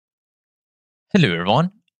Hello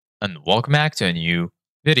everyone, and welcome back to a new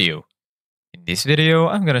video. In this video,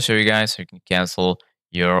 I'm going to show you guys how you can cancel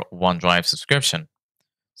your OneDrive subscription.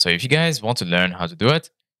 So if you guys want to learn how to do it,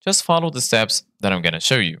 just follow the steps that I'm going to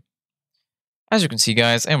show you. As you can see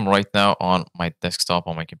guys, I'm right now on my desktop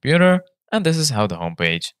on my computer, and this is how the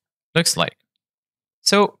homepage looks like.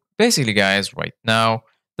 So basically guys, right now,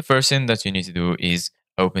 the first thing that you need to do is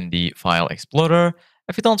open the File Explorer.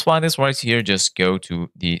 If you don't find this right here, just go to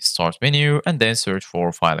the Start menu and then search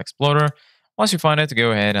for File Explorer. Once you find it,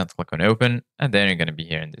 go ahead and click on Open, and then you're going to be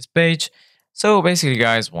here in this page. So basically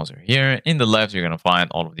guys, once you're here, in the left, you're going to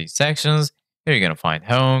find all of these sections. Here you're going to find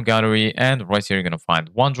Home, Gallery, and right here you're going to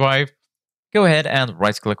find OneDrive. Go ahead and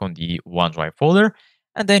right click on the OneDrive folder,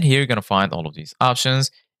 and then here you're going to find all of these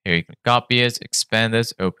options. Here you can copy it, expand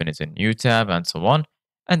it, open it in a new tab, and so on.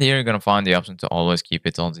 And here you're going to find the option to always keep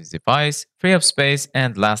it on this device, free up space,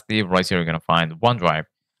 and lastly, right here you're going to find OneDrive.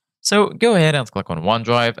 So go ahead and click on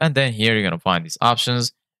OneDrive, and then here you're going to find these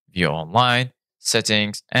options, View Online,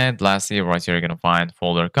 Settings, and lastly, right here you're going to find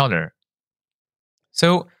Folder Color.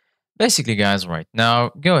 So basically, guys, right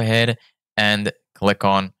now, go ahead and click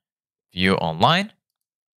on View Online.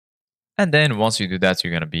 And then once you do that,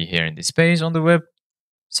 you're going to be here in this page on the web.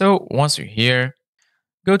 So once you're here,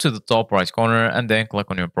 go to the top right corner and then click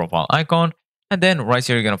on your profile icon. And then right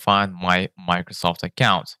here, you're going to find My Microsoft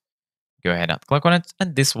account. Go ahead and click on it.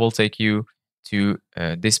 And this will take you to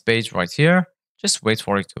this page right here. Just wait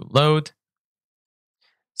for it to load.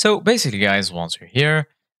 So basically, guys, once you're here,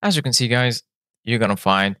 as you can see, guys, you're going to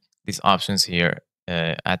find these options here.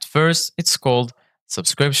 At first, it's called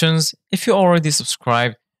subscriptions. If you already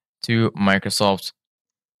subscribed to Microsoft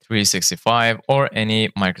 365 or any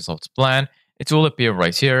Microsoft plan, it will appear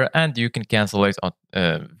right here and you can cancel it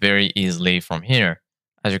very easily from here.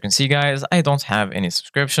 As you can see guys, I don't have any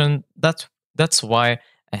subscription. That's why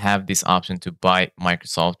I have this option to buy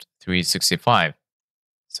Microsoft 365.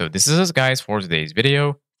 So this is it guys for today's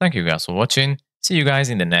video. Thank you guys for watching. See you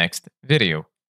guys in the next video.